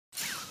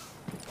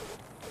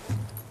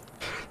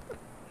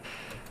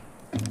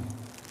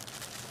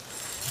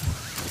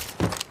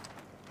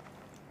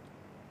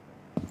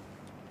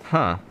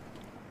Huh.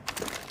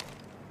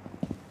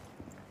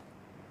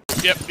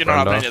 Yep, you're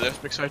not having any of this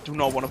because I do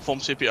not want to form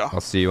CPR. I'll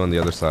see you on the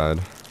other side.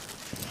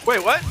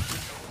 Wait, what?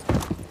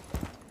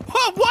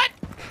 Whoa, what?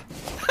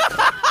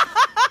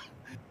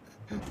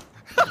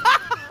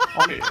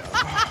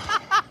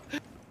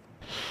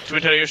 Two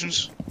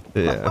interrogations.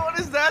 Yeah. What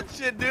is that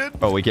shit, dude?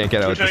 Oh, we can't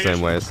get out the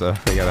same way, so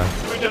we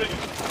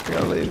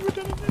gotta leave.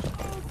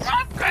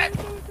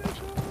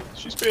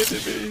 She's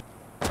baited me.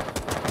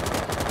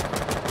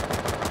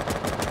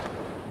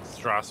 Let's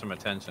draw some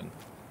attention.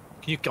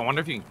 Can you? I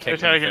wonder if you can kick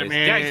They're him in the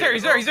tagging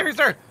face. me. Yeah, he's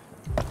there.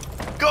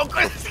 Go,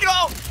 let's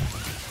go!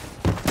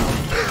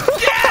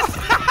 Yes!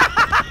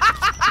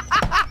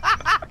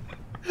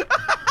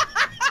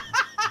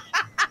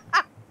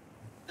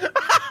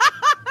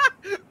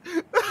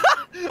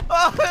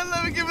 Oh,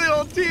 let me give me the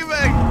old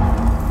teabag.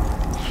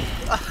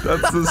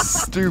 That's the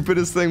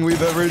stupidest thing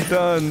we've ever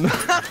done.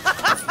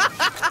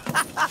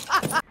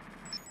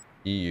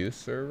 EU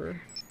server?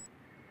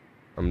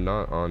 I'm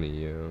not on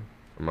EU.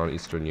 I'm on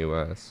Eastern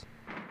US.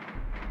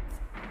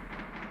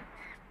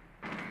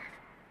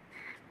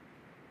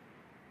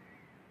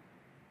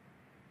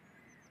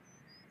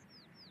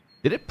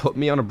 Did it put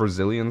me on a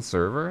Brazilian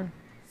server?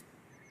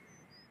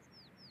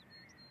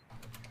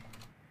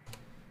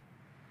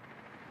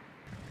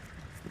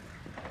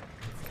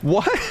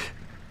 What?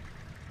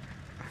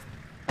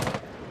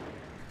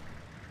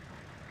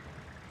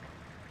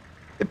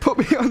 It put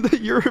me on the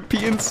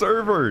European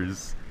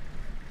servers.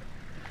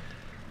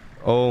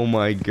 Oh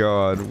my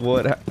god,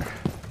 what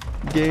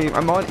game?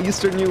 I'm on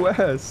Eastern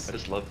US. I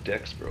just love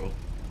Dex, bro.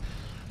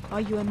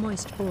 Are you a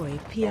moist boy?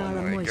 PR Oh a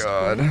my moist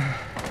god. boy?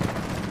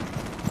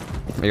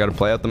 I gotta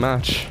play out the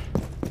match.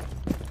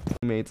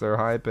 Teammates are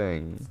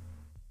hyping.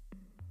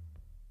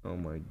 Oh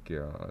my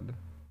god.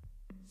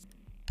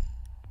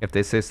 If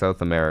they say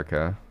South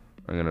America,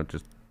 I'm gonna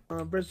just...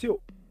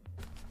 Brazil.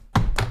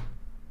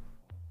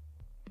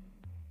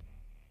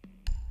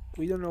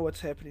 We don't know what's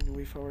happening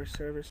with our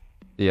servers.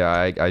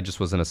 Yeah, I just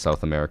was in a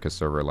South America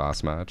server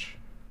last match.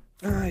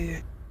 Ah, yeah.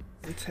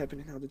 It's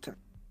happening all the time.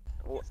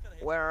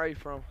 Where are you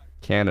from?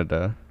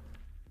 Canada.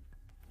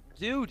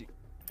 Dude,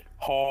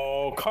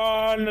 Oh,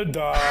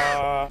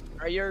 Canada!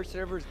 are your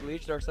servers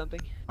glitched or something?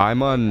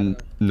 I'm on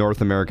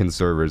North American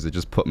servers. It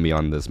just put me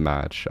on this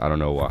match. I don't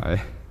know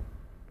why.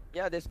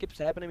 Yeah, this keeps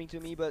happening to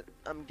me, but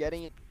I'm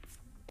getting it.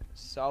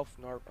 South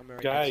North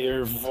America. Guy,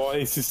 your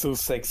voice is so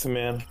sexy,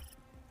 man.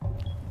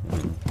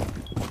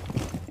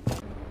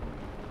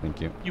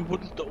 Thank you. You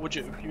wouldn't, though, would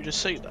you? You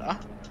just say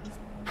that.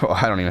 Well,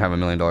 I don't even have $1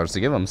 million to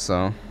give them,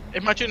 so...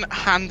 Imagine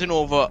handing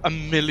over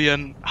 $1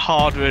 million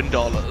hard-earned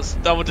dollars.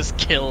 That would just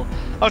kill.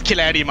 That would kill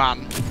any man.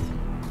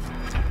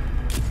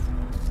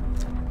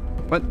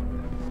 What?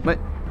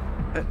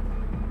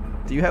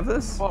 Do you have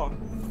this? What?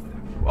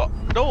 What?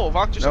 No,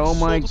 Vac just Oh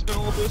my- sold us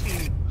all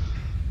this.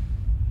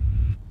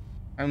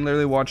 I'm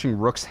literally watching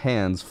Rook's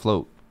hands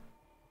float.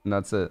 And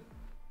that's it.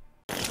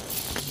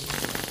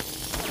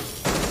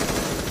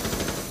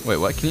 Wait,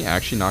 what? Can you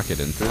actually not get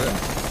in through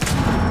there?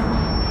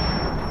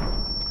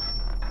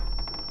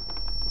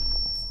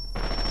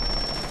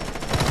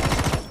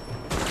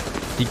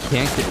 He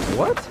can't get...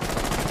 What?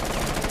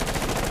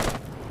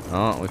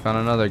 Oh, we found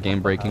another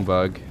game-breaking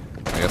bug.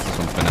 I guess this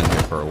one's been in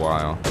here for a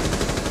while.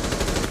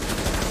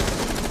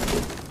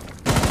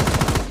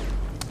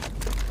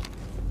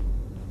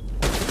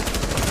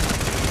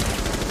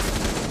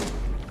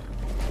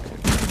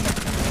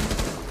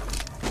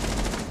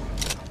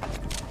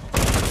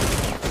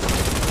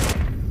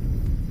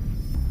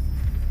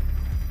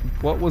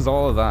 What was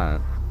all of that?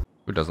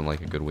 Who doesn't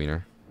like a good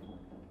wiener?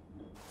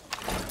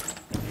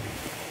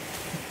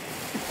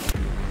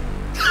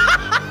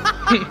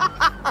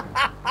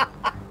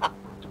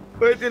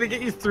 Wait, did it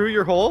get you through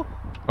your hole?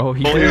 Oh,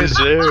 he Oh, did. he's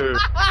there.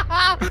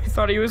 I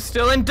thought he was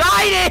still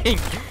indicting!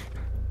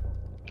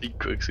 He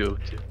quick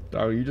scope too.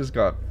 Oh, you just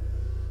got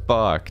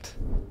fucked.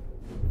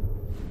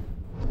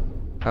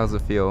 How's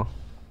it feel?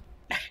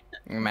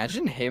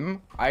 Imagine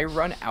him. I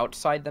run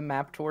outside the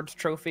map towards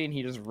trophy and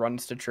he just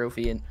runs to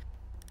trophy and...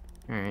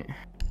 Alright.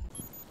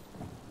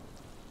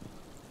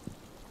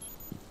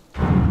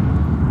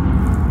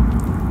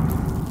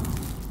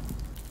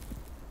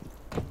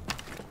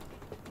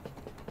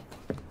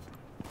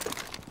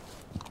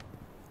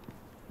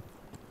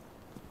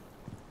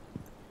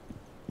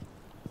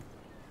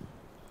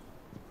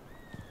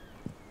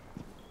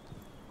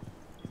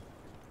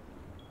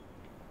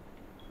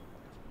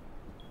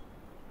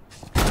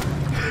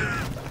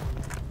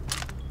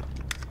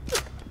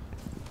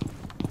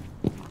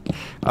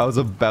 I was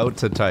about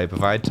to type.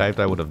 If I had typed,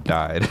 I would have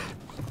died.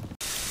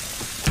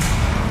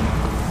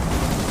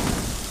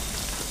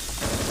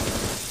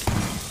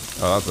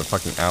 Oh, that's a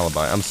fucking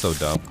alibi. I'm so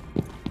dumb.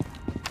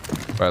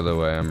 By the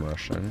way, I'm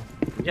rushing.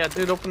 Yeah,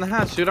 dude, open the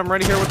hatch, dude. I'm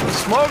right here with the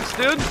smokes,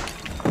 dude.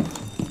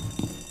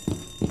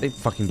 They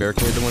fucking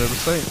barricaded the one at the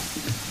site.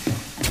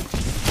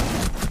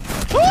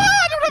 Ah,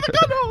 I don't have a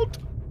gun hold.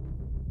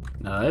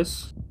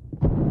 Nice.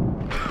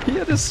 He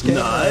had his skin.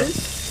 I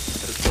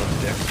just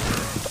love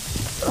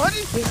Dex. What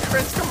is this,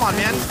 Chris? Come on,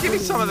 man. Just give me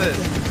some of this.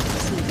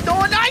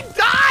 Don't I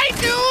die,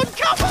 dude?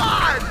 Come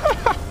on!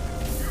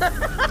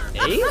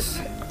 Ace?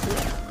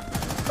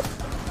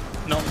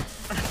 No.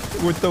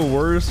 With the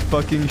worst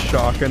fucking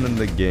shotgun in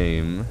the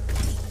game.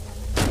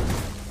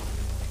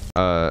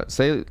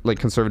 Say like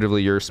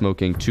conservatively you're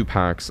smoking 2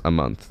 packs a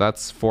month.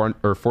 That's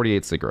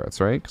 48 cigarettes,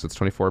 right? Because it's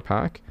 24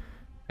 pack.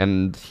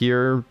 And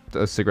here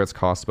the cigarettes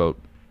cost about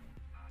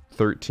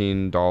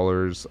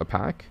 $13 a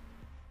pack.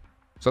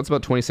 So that's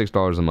about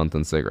 $26 a month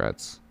in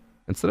cigarettes.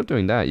 Instead of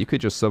doing that, you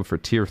could just sub for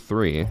tier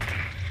 3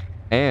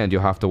 and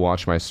you'll have to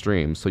watch my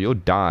stream. So you'll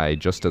die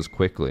just as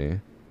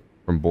quickly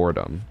from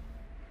boredom.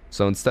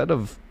 So instead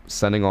of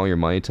sending all your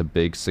money to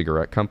big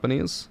cigarette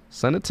companies,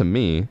 send it to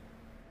me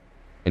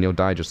and you'll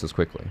die just as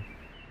quickly.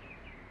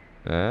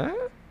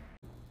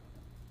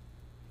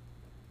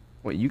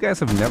 Wait, you guys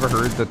have never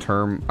heard the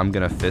term, I'm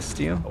gonna fist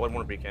you? I wouldn't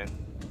want to be can.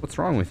 What's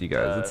wrong with you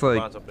guys? It's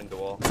like, Up into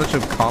the wall. it's such a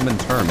common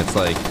term. It's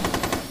like,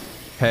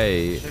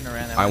 hey,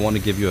 I want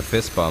to give you a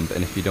fist bump,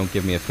 and if you don't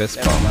give me a fist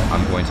bump,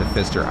 I'm going to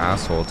fist your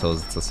asshole till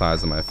it's the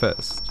size of my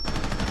fist.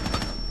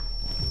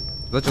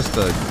 Is that just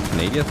a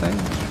Canadian thing?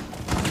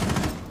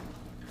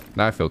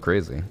 Now I feel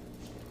crazy.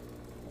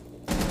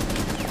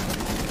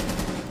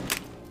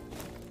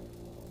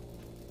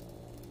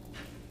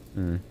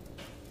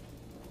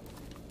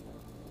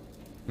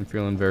 I'm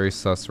feeling very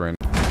sus right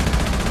now.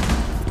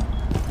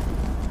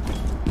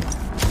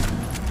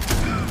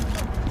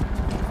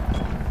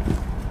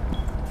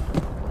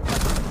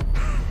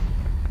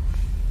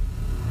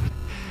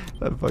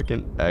 That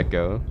fucking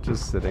echo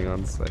just sitting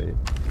on site.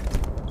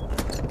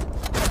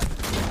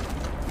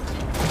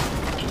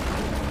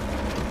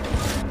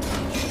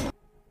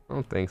 I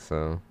don't think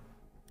so.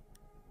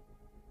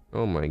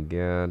 Oh my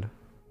god.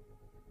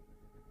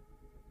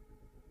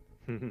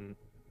 I'm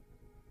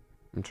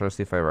trying to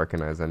see if I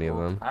recognize any of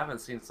them. I haven't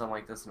seen something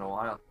like this in a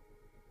while.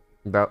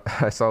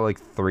 I saw like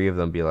 3 of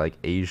them be like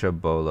Asia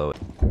Bolo.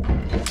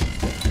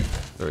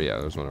 Oh yeah,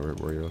 there's one over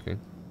where you're looking.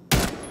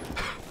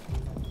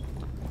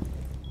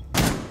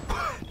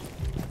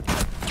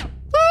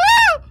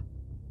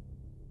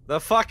 The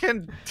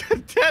fucking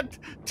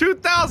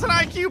 2000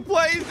 IQ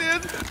plays,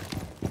 dude.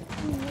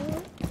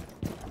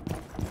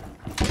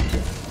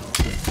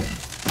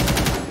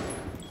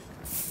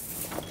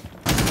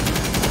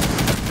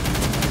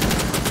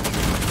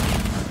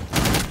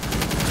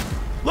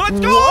 Let's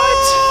go!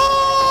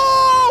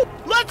 What?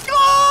 Let's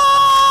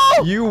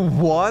go! You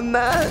won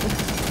that?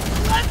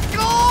 Let's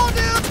go,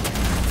 dude!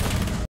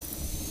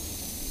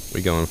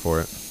 We going for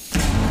it.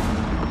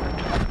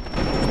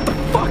 What the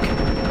fuck?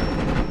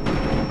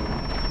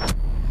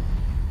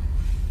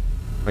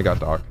 I got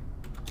Doc.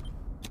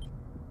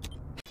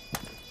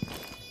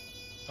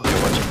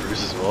 Okay, watching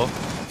Bruce as well.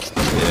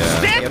 Yeah.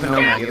 Stand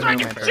back so I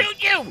can shoot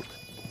you!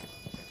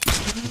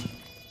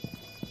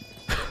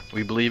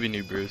 We believe in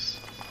you, Bruce.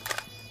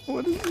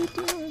 What is he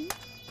doing?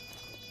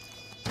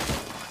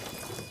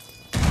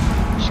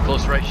 She's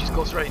close right, she's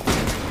close right.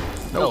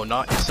 No,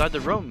 not inside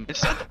the room.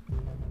 Inside the...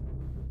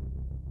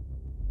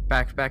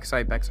 Back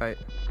side.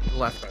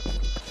 Left.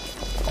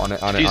 On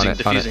it.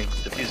 Defusing.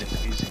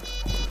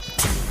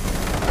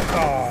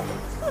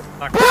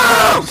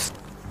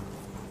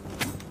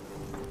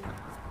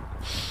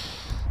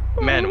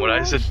 Man, when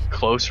I said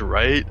close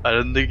right, I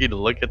didn't think he'd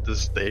look at the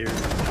stairs.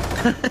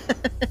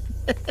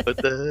 What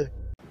the heck?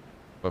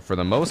 But for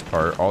the most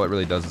part, all it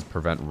really does is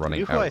prevent running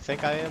You who out. I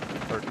think I am?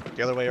 Or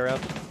the other way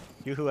around?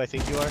 You who I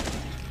think you are?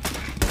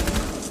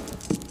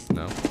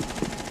 No.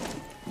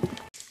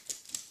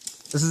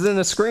 This isn't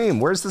a scream.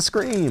 Where's the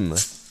scream?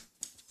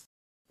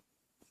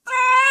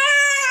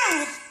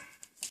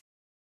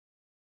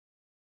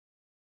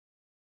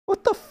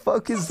 What the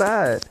fuck is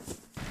that?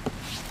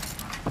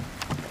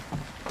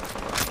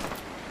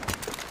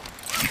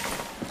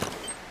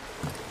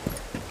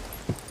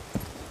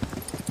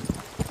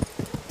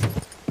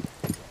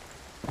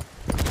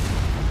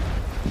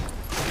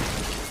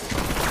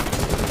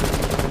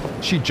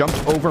 She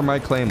jumped over my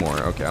claymore.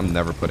 Okay, I'm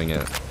never putting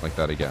it like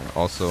that again.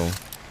 Also,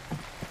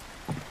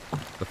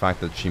 the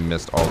fact that she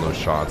missed all those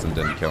shots and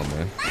didn't kill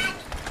me.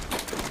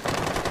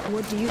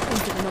 What do you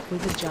think of not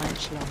with a giant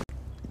schlong?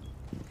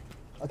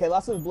 Okay,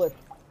 last one's Blip.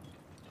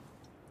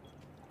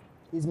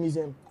 He's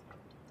museum.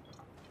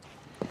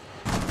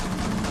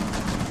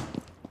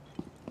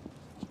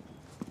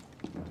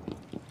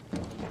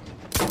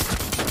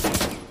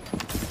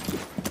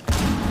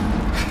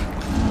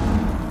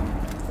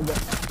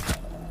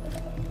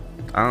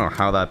 I don't know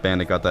how that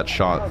bandit got that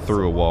shot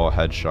through a wall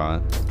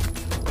headshot,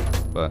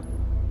 but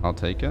I'll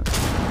take it.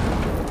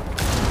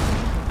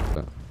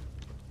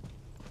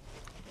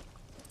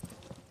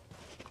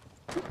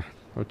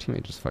 Our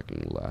teammate just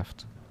fucking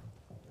left.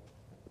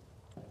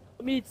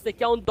 Mitz, você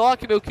quer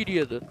doc, meu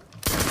querido?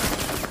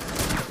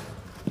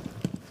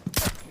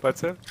 Pode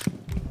ser?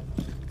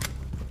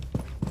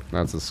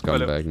 That's a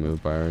scumbag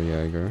move by our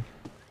Jaeger.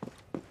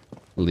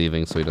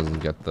 Leaving so he doesn't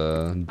get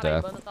the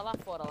death.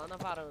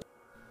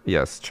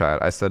 Yes,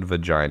 chat. I said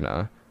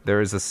vagina.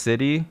 There is a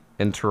city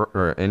in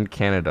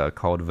Canada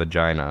called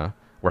Vagina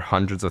where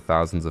hundreds of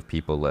thousands of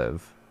people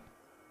live.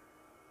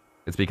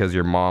 It's because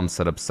your mom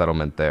set up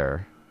settlement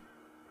there.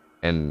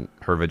 And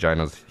her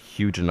vagina's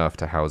huge enough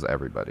to house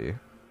everybody.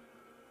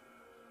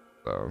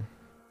 So,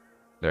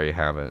 there you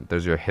have it.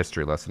 There's your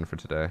history lesson for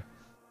today.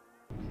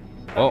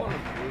 Oh.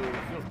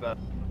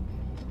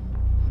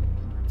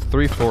 It's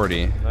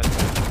 3:40. Nice to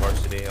meet you,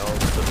 Varsity. I'll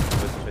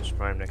visit Twitch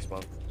Prime next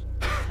month.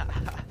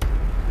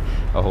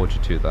 I'll hold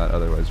you to that,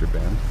 otherwise you're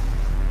banned.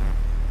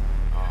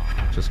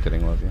 Just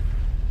kidding, love you.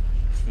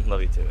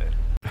 Love you too, man.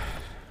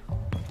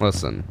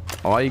 Listen,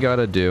 all you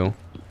gotta do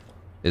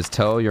is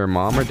tell your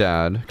mom or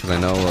dad, because I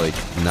know like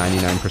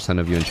 99%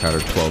 of you in chat are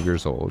 12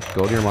 years old.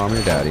 Go to your mom or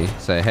your daddy,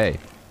 say, hey,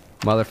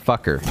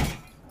 motherfucker,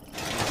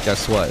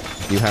 guess what?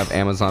 You have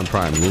Amazon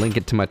Prime. Link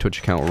it to my Twitch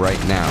account right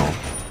now.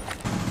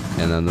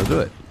 And then they'll do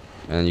it.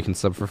 And you can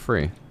sub for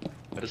free.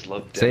 I just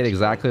love Say it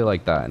exactly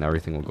like that and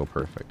everything will go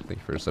perfect. Thank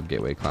you for your sub,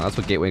 Gateway Clown. That's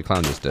what Gateway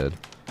Clown just did.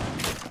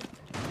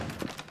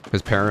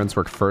 His parents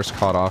were first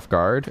caught off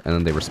guard and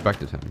then they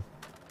respected him.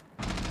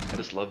 I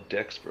just love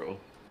Dex, bro.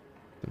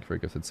 Thank you for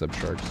gifted sub,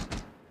 Sharks.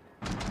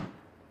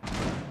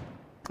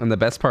 And the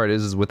best part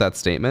is with that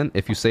statement,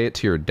 if you say it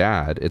to your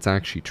dad, it's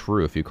actually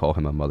true if you call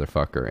him a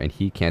motherfucker, and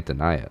he can't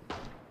deny it.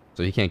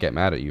 So he can't get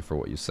mad at you for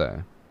what you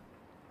say.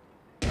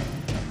 There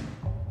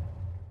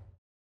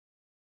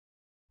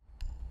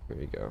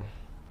you go.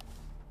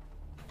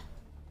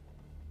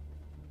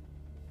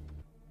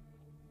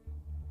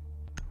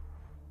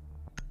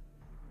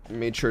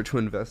 Made sure to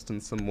invest in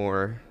some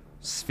more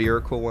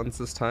spherical ones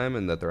this time,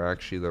 and that they're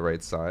actually the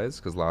right size,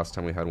 because last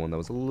time we had one that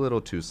was a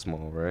little too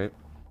small, right?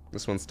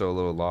 This one's still a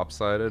little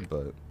lopsided,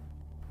 but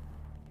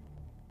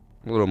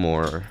a little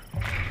more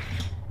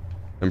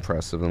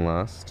impressive than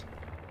last.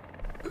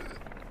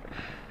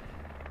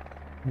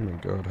 Oh my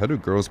god, how do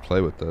girls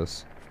play with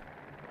this?